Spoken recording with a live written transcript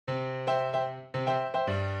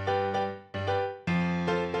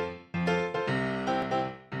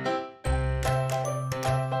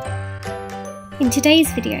In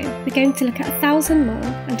today's video, we're going to look at 1,000 more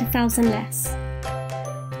and 1,000 less.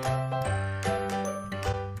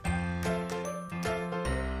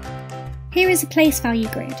 Here is a place value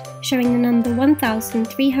grid showing the number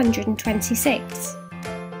 1,326.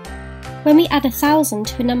 When we add 1,000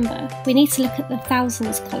 to a number, we need to look at the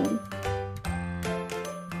thousands column.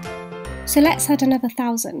 So let's add another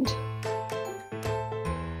 1,000.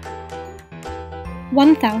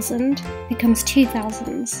 1,000 becomes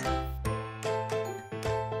 2,000s.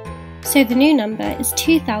 So the new number is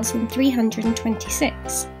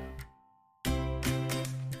 2,326.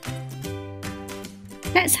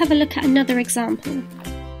 Let's have a look at another example.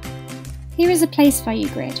 Here is a place value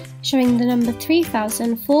grid showing the number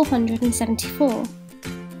 3,474.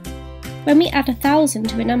 When we add 1,000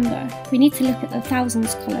 to a number, we need to look at the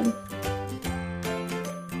thousands column.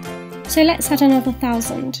 So let's add another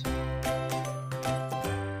 1,000.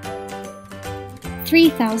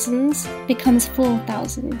 3,000s becomes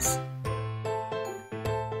 4,000s.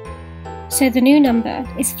 So the new number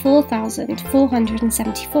is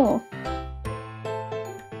 4,474.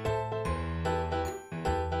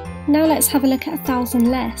 Now let's have a look at 1,000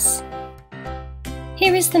 less.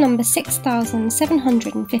 Here is the number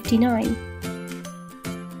 6,759.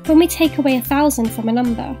 When we take away 1,000 from a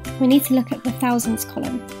number, we need to look at the thousands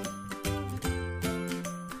column.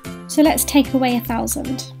 So let's take away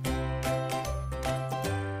 1,000.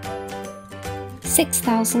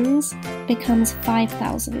 6,000s becomes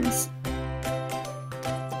 5,000s.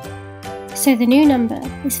 So the new number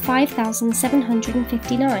is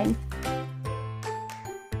 5,759.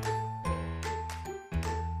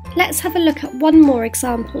 Let's have a look at one more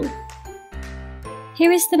example.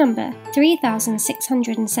 Here is the number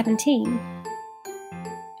 3,617.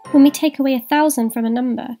 When we take away 1,000 from a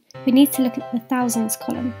number, we need to look at the thousands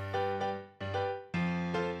column.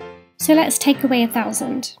 So let's take away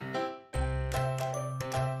 1,000.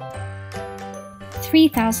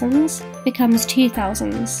 3,000s becomes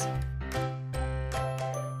 2,000s.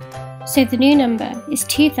 So the new number is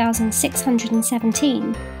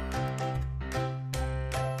 2,617.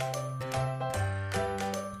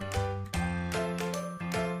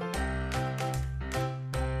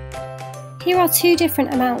 Here are two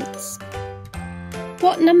different amounts.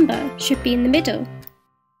 What number should be in the middle?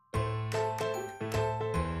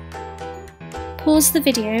 Pause the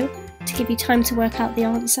video to give you time to work out the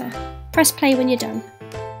answer. Press play when you're done.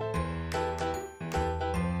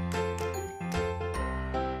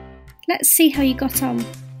 Let's see how you got on.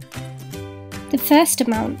 The first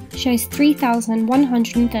amount shows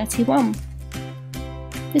 3,131.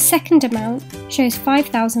 The second amount shows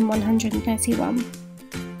 5,131.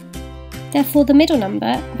 Therefore, the middle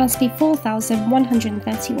number must be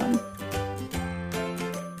 4,131.